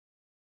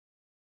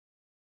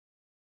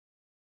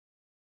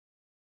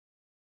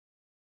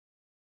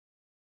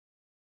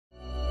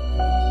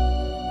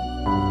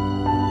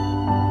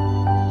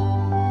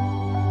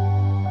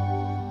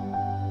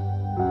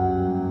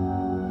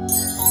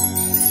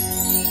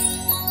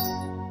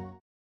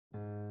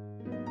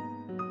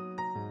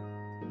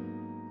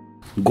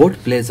Goat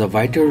plays a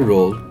vital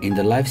role in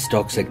the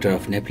livestock sector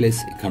of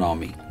Nepal's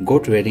economy.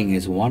 Goat rearing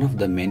is one of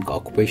the main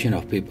occupations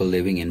of people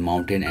living in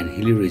mountain and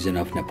hilly region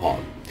of Nepal.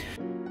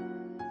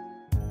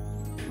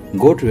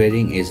 Goat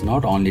rearing is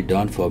not only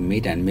done for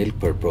meat and milk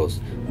purpose,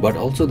 but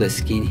also the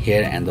skin,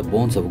 hair and the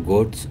bones of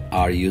goats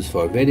are used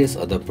for various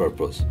other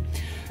purposes.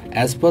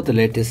 As per the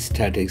latest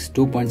statistics,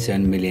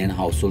 2.7 million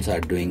households are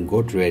doing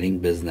goat rearing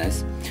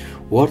business,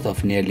 worth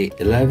of nearly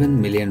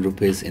 11 million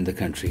rupees in the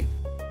country.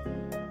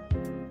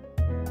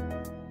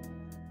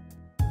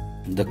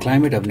 The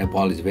climate of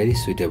Nepal is very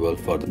suitable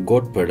for the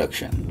goat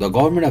production. The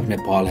government of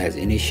Nepal has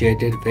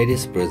initiated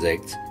various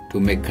projects to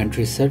make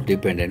country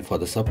self-dependent for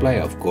the supply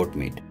of goat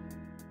meat.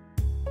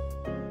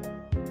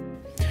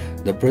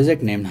 The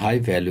project named High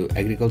Value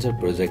Agriculture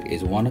Project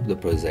is one of the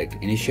projects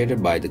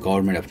initiated by the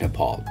government of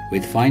Nepal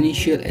with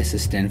financial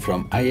assistance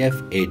from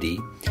IFAD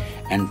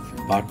and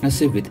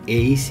partnership with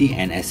AEC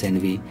and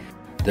SNV.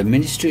 The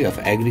Ministry of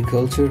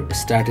Agriculture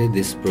started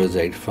this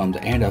project from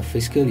the end of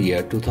fiscal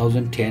year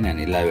 2010 and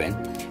 11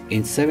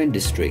 in 7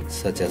 districts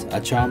such as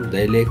Acham,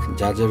 Dailek,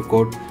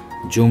 Jajarkot,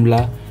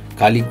 Jumla,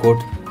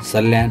 Kalikot,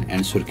 Salyan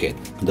and Surkhet.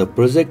 The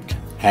project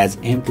has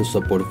aimed to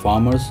support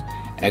farmers,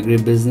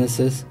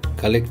 agribusinesses,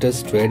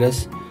 collectors,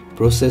 traders,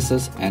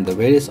 processors and the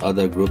various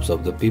other groups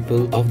of the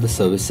people of the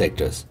service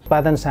sectors.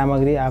 उत्पादन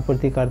सामग्री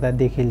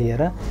आपूर्तिकर्तादेखि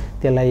लिएर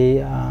त्यसलाई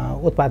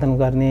उत्पादन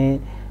गर्ने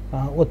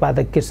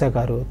उत्पादक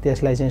कृषकहरू,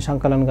 त्यसलाई चाहिँ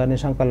संकलन गर्ने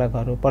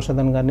संकलकहरू,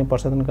 प्रशोधन गर्ने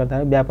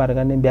प्रशोधनकर्ताहरू, व्यापार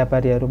गर्ने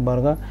व्यापारीहरू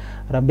वर्ग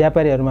र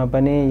व्यापारीहरूमा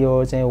पनि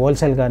यो चाहिँ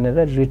होलसेल गर्ने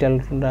र रिटेल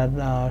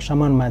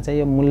सामानमा चाहिँ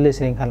यो मूल्य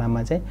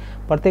श्रृंखलामा चाहिँ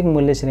प्रत्येक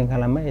मूल्य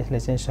श्रृंखलामा यसले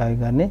चाहिँ सहयोग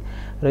गर्ने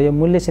र यो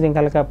मूल्य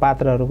श्रृंखलाका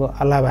पात्रहरूको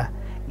अलावा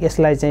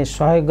यसलाई चाहिँ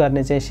सहयोग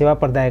गर्ने चाहिँ सेवा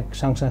प्रदायक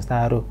संघ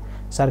संस्थाहरू,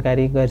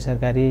 सरकारी, गैर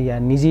सरकारी या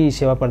निजी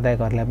सेवा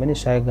प्रदायकहरूलाई पनि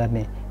सहयोग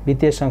गर्ने,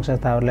 वित्तीय संघ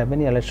संस्थाहरूलाई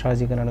पनि यसलाई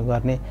सहजीकरण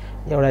गर्ने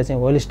एउटा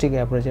चाहिँ होलिस्टिक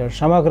एप्रोच, एउटा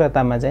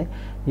समग्रतामा चाहिँ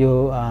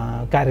यो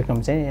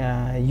कार्यक्रम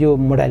चाहिँ यो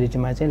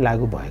मोडालिटीमा चाहिँ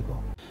लागू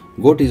भएको.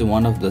 Goat is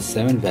one of the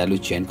 7 value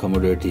chain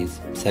commodities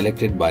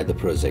selected by the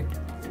project.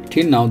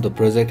 Till now, the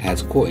project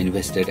has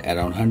co-invested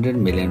around 100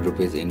 million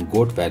rupees in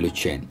goat value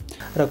chain.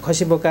 र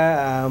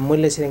खसीबोका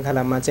मूल्य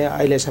श्रृंखलामा चाहिँ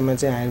अहिलेसम्म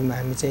चाहिँ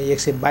हामी चाहिँ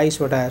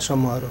 122 वटा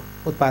समूहहरू,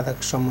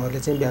 उत्पादक समूहहरूले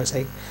चाहिँ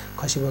व्यावसायिक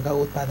खसीबोका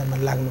उत्पादनमा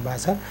लाग्नु भएको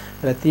छ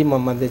र ती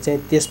मध्ये चाहिँ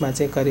त्यसमा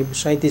चाहिँ करिब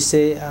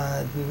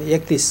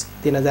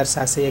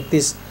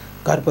 3731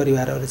 घर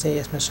परिवारहरू चाहिँ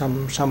यसमा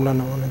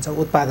संलग्न हुनुहुन्छ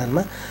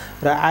उत्पादनमा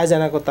र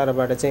आयोजनाको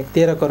तर्फबाट चाहिँ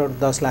 13 करोड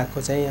 10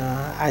 लाखको चाहिँ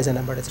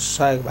आयोजनाबाट चाहिँ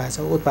सहयोग भएको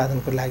छ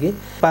उत्पादनको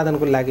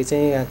लागि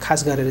चाहिँ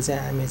खास गरेर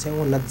चाहिँ हामी चाहिँ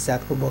उन्नत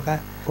जातको बोका,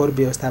 फोहोर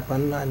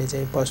व्यवस्थापन अनि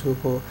चाहिँ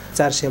पशुको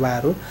उपचार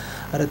सेवाहरू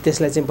र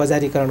त्यसलाई चाहिँ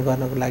बजारीकरण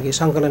गर्नको लागि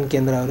संकलन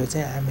केन्द्रहरू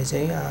चाहिँ हामी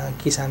चाहिँ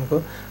किसानको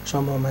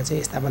समूहमा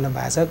चाहिँ स्थापना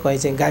भएको छ. कहीँ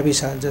चाहिँ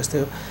गाविस जस्तो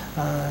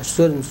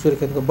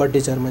सुर्खेतको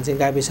बड्डीचरमा चाहिँ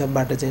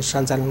गाविसबाट चाहिँ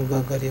सञ्चालन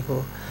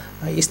गरिएको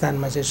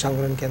स्थानमा चाहिँ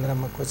संकलन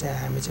केन्द्रमा को चाहिँ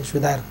हामी चाहिँ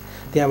सुधार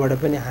त्यहाँबाट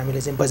पनि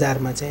हामीले चाहिँ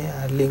बजारमा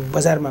चाहिँ लिङ्क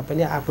बजारमा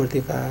पनि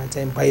आपूर्ति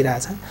चाहिँ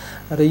भइरहेछ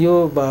र यो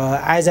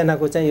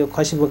आयोजनाको चाहिँ यो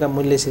खसीबोका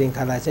मूल्य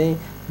श्रृंखला चाहिँ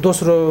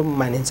दोस्रो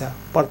मानिन्छ.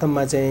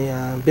 प्रथममा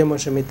चाहिँ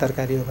बेमौसमी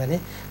तरकारी हो भने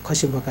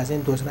खसीबोका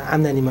चाहिँ दोस्रो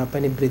आम्दानीमा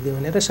पनि वृद्धि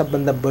हुने र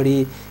सबभन्दा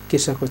बढी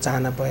कृषकको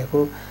चाहना भएको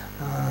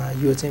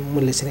यो चाहिँ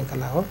मूल्य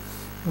श्रृंखला हो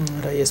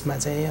र यसमा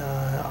चाहिँ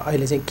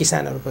अहिले चाहिँ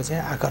किसानहरूको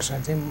चाहिँ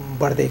आकर्षण चाहिँ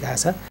बढ्दै गएको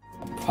छ.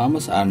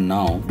 Farmers are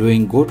now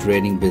doing goat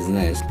rearing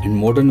business in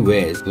modern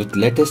ways with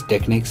latest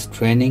techniques,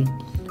 training,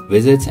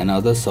 visits and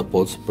other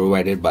supports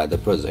provided by the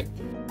project.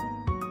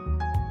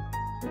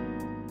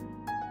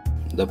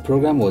 The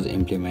program was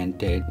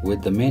implemented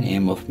with the main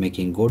aim of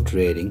making goat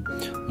rearing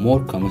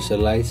more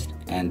commercialized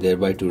and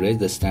thereby to raise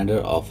the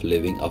standard of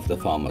living of the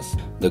farmers.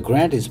 The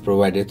grant is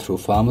provided through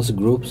farmers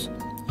groups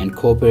and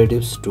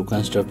cooperatives to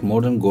construct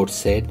modern goat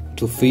shed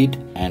to feed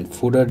and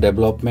fodder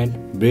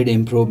development, breed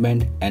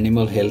improvement,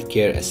 animal health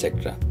care,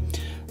 etc.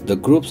 The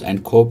groups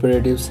and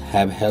cooperatives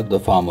have helped the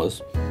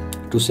farmers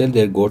to sell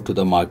their goat to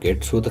the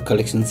market through the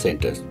collection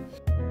centers.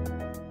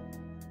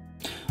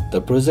 The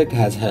project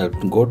has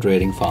helped goat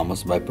rearing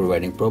farmers by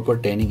providing proper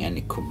training and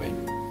equipment.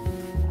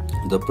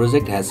 The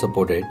project has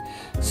supported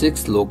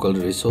 6 local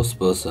resource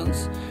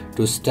persons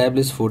to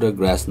establish fodder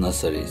grass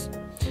nurseries.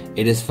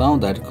 It is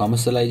found that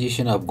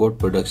commercialization of goat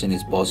production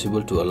is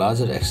possible to a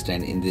larger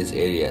extent in these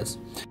areas.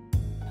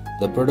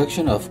 The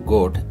production of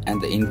goat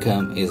and the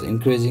income is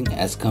increasing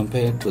as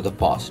compared to the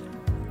past.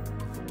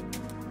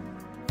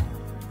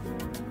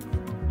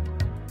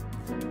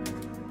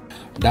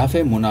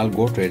 Dafe Munal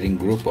Goat Rearing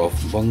Group of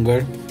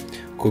Bangar,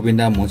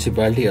 Kubinda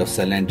Municipality of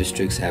Salyan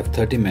districts have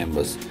 30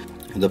 members.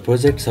 The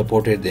project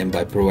supported them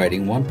by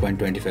providing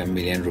 1.25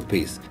 million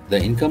rupees. The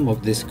income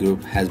of this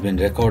group has been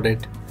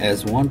recorded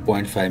as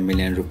 1.5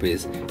 million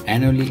rupees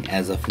annually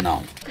as of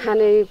now.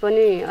 खाने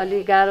पनि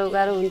अलि गाह्रो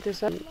हुन्थ्यो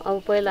sir.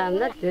 अब पहिला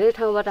हामीलाई धेरै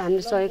ठाउँबाट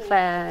हामीले सहयोग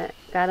पाए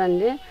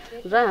कारणले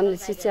र हामीले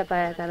शिक्षा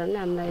पाए कारणले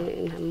हामीलाई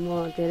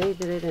म धेरै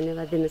धेरै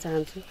धन्यवाद दिन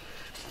चाहन्छु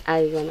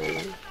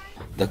आयोजनालाई.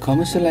 The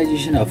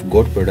commercialization of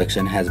goat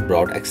production has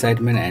brought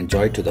excitement and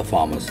joy to the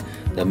farmers.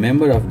 The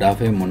member of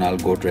Dafe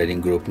Munal Goat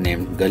Trading Group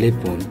named Galip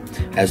Poon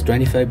has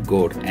 25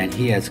 goat and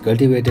he has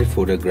cultivated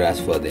fodder grass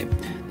for them.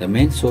 The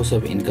main source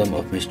of income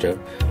of Mr.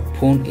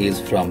 Poon is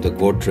from the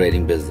goat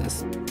trading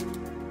business.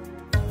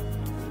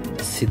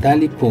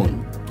 Sitali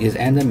Poon is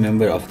another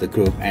member of the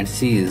group and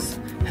she is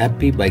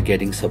happy by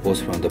getting support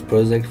from the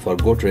project for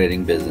goat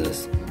trading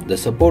business. The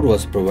support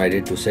was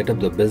provided to set up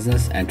the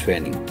business and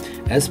training.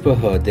 As per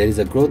her, there is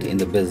a growth in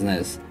the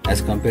business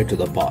as compared to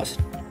the past.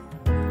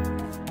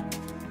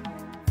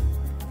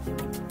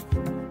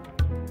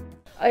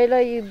 अहिले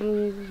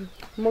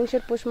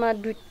मङ्सिर पुसमा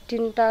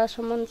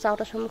 2-3टासम्म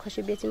 4टासम्म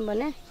खसी बेच्यौं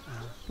भने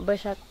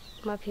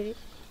वैशाखमा फेरि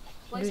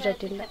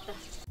 2-3टा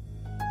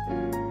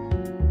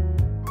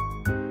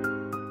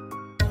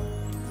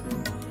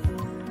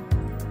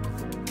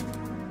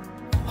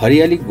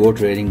Hariyali Goat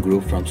Trading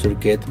Group from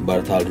Surkhet,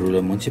 Barthal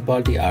Rural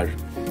Municipality are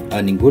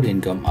earning good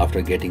income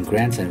after getting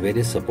grants and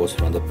various supports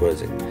from the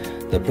project.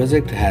 The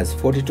project has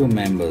 42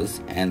 members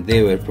and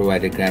they were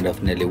provided grant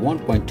of nearly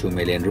 1.2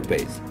 million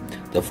rupees.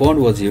 The fund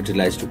was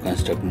utilized to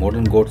construct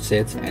modern goat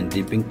sheds and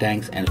dipping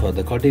tanks and for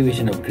the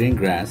cultivation of green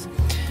grass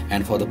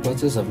and for the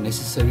purchase of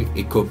necessary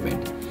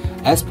equipment.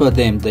 As per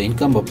them, the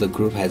income of the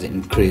group has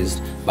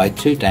increased by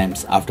 3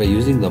 times after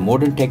using the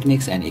modern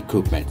techniques and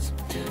equipments.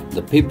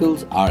 The people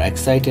are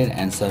excited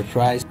and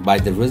surprised by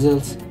the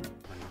results.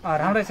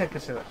 राम्रै छ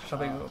त्यसो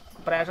सबैको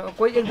प्रयास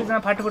कोही एक दुईजना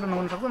फाटोफुटो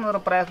नहुन सक्छ तर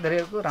प्रयास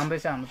धेरैको राम्रै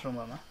छ हाम्रो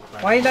समूहमा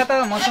पहिला त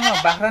मसँग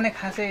बाख्रा नै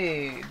खासै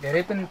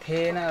धेरै पनि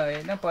थिएन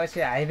हैन पछि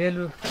हाई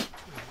भ्यालु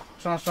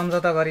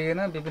सम्झौता गरिएन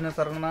विभिन्न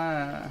चरणमा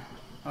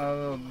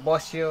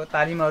बस्यो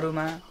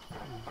तालिमहरुमा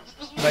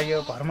गयो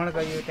भ्रमण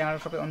गयो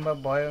त्यहाँबाट सबै अनुभव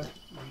भयो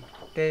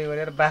त्यही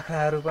गरेर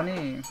बाख्राहरु पनि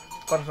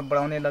कर्स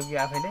बढाउने लागि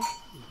आफैले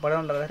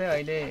बढाउन लाग्दाखेरि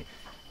अहिले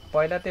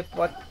पहिला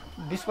त्यो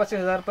 20-25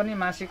 हजार पनि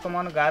मासिक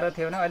कमाउन गाह्रो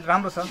थियो भने अहिले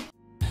राम्रो छ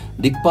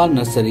Dikpal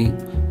Nursery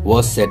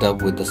was set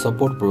up with the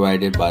support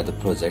provided by the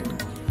project.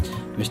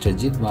 Mr.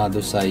 Jit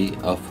Bahadur Sai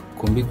of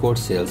Kumbhikot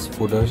sells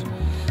fodder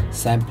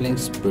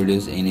samplings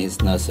produced in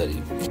his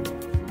nursery.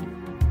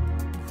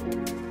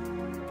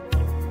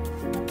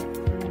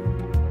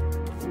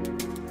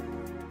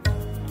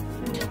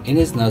 In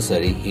his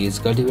nursery, he is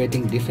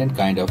cultivating different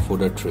kind of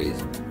fodder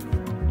trees.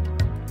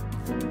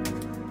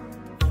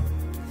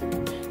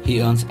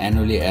 He earns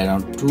annually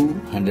around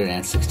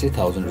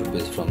 260,000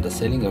 rupees from the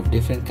selling of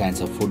different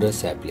kinds of fodder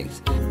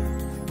saplings.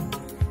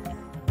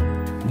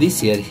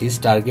 This year, his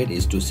target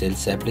is to sell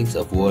saplings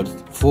of worth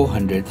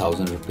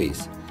 400,000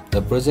 rupees.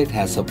 The project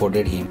has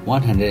supported him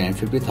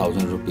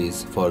 150,000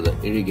 rupees for the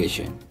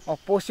irrigation.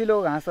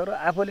 पोसिलो घाँसहरु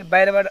आफूले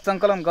बाहिरबाट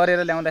संकलन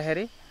गरेर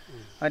ल्याउँदाखेरि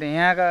अनि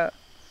यहाँका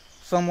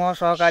समूह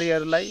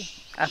सहकारीहरुलाई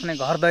आफ्नै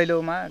घर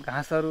दैलोमा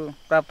घाँसहरु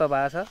प्राप्त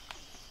भएको छ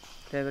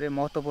त्यही भएर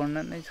महत्त्वपूर्ण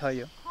नै छ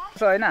यो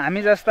हैन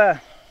हामी जस्ता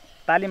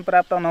तालिम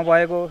प्राप्त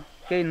नभएको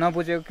केही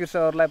नबुझेको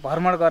कृषकहरुलाई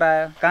भ्रमण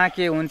गरायो कहाँ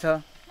के हुन्छ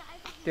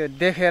त्यो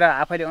देखेर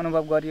आफैले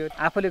अनुभव गरियो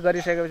आफूले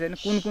गरिसकेपछि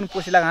कुन कुन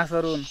पोसिला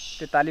घाँसहरु हुन्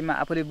त्यो तालिममा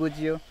आफूले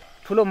बुझियो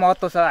ठूलो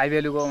महत्त्व छ हाई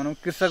भ्यालुको भनौं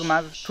कृषकमा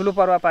ठूलो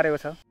प्रभाव पारेको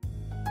छ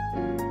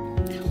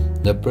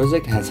The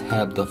project has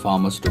helped the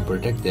farmers to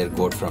protect their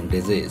goat from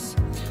disease.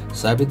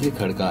 Sabitri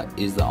Khadka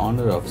is the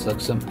owner of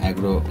Saksam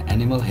Agro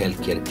Animal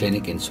Health Care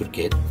Clinic in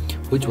Surkhet,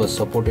 which was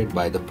supported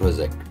by the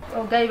project.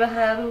 गाई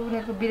बाख्राहरु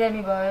उनीहरुको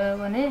बिरामी भयो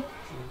भने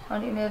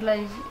अनि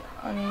उनीहरुलाई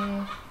अनि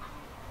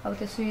अब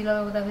त्यो सुई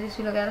लगाउँदाखेरि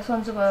सुई लगाएर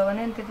सन्चो भयो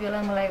भने त्यतिबेला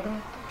मलाई एकदम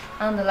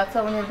आनन्द लाग्छ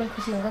उनीहरु पनि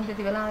खुसी हुन्छन्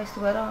त्यतिबेला यस्तो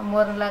भएर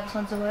मर्न लाग्यो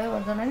सन्चो भयो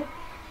भन्छन् हैन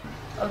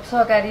अब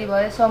सहकारी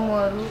भए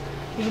समूहहरु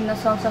विभिन्न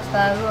संघ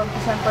संस्थाहरु अब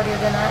किसान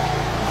परियोजना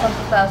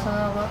संस्थाहरुसँग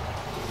अब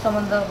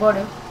सम्बन्ध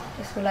बढ्यो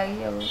यसको लागि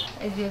अब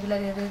एसबिएफलाई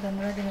धेरै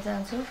धन्यवाद दिन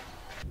चाहन्छु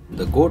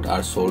The goat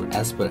are sold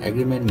as per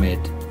agreement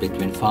made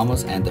between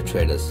farmers and the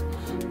traders.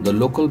 The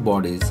local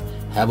bodies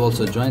have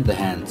also joined the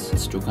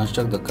hands to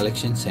construct the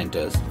collection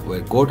centers where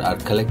goat are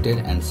collected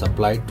and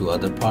supplied to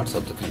other parts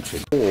of the country.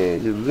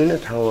 विभिन्न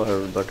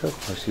ठाउँहरुबाट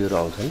खसीहरु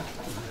आउँछन्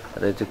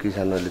र चाहिँ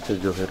किसानहरुले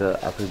चाहिँ जोखेर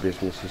आफै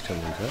बेच्ने system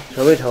हुन्छ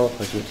सबै ठाउँमा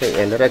खसी चाहिँ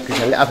हेरेर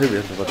किसानले आफै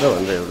बेच्नुपर्छ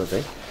भनेर एउटा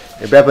चाहिँ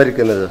व्यापारी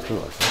केन्द्र जस्तो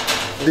हुन्छ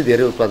यदि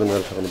धेरै उत्पादन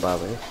गर्न सक्नु भयो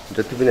भने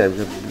जति पनि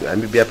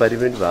हामी व्यापारी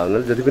पनि भयो भने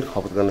जति पनि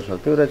खपत गर्न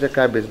सक्छौं र चाहिँ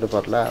कहाँ बेच्नु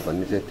पर्ला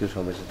भन्ने चाहिँ त्यो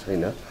समस्या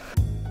छैन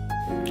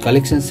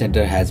Collection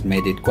center has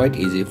made it quite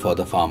easy for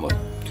the farmer.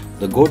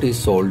 The goat is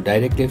sold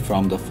directly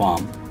from the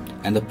farm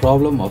and the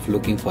problem of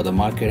looking for the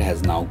market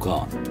has now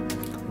gone.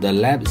 The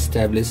lab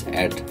established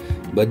at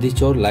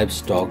Badichor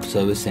Livestock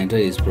Service Center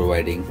is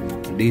providing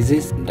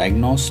disease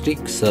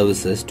diagnostic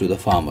services to the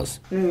farmers.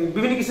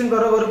 विभिन्न किसिमका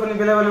रोगहरु पनि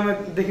बेला-बेलामा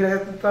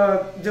देखिरहेको त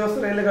जो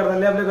यसले गर्दा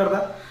ल्याबले गर्दा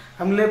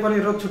हामीले पनि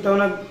रोग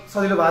छुटाउन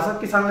सजिलो भएको छ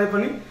किसानलाई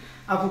पनि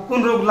आफू कुन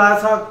रोग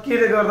लागेछ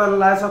केले गर्दा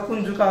लागेछ कुन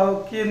जुका हो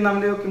के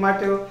नामले हो के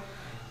माटे हो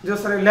जो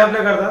सर ल्याबले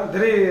गर्दा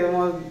धेरै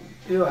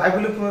यो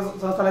हाइभ्यालु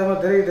संस्थालाई म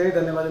धेरै धेरै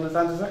धन्यवाद दिन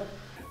चाहन्छु sir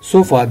So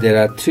far there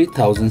are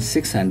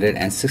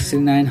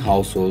 3669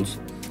 households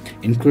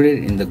included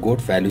in the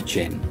goat value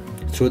chain.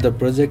 through the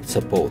project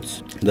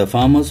supports. The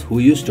farmers who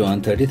used to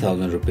earn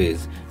 30,000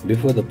 rupees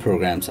before the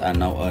programs are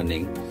now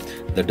earning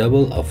the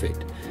double of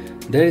it.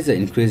 There is an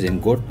increase in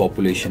goat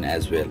population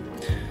as well.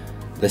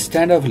 The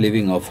standard of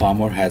living of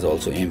farmer has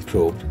also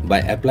improved by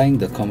applying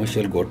the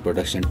commercial goat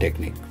production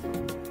technique.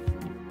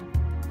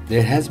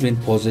 There has been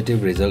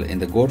positive result in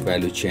the goat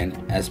value chain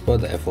as per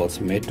the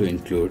efforts made to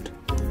include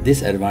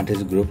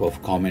disadvantaged group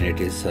of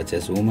communities such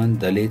as women,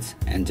 Dalits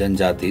and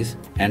Janjatis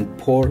and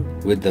poor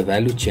with the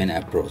value chain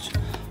approach.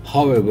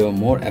 However,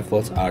 more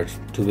efforts are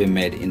to be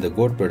made in the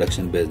goat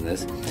production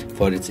business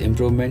for its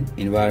improvement,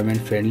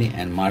 environment friendly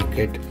and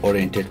market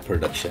oriented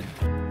production.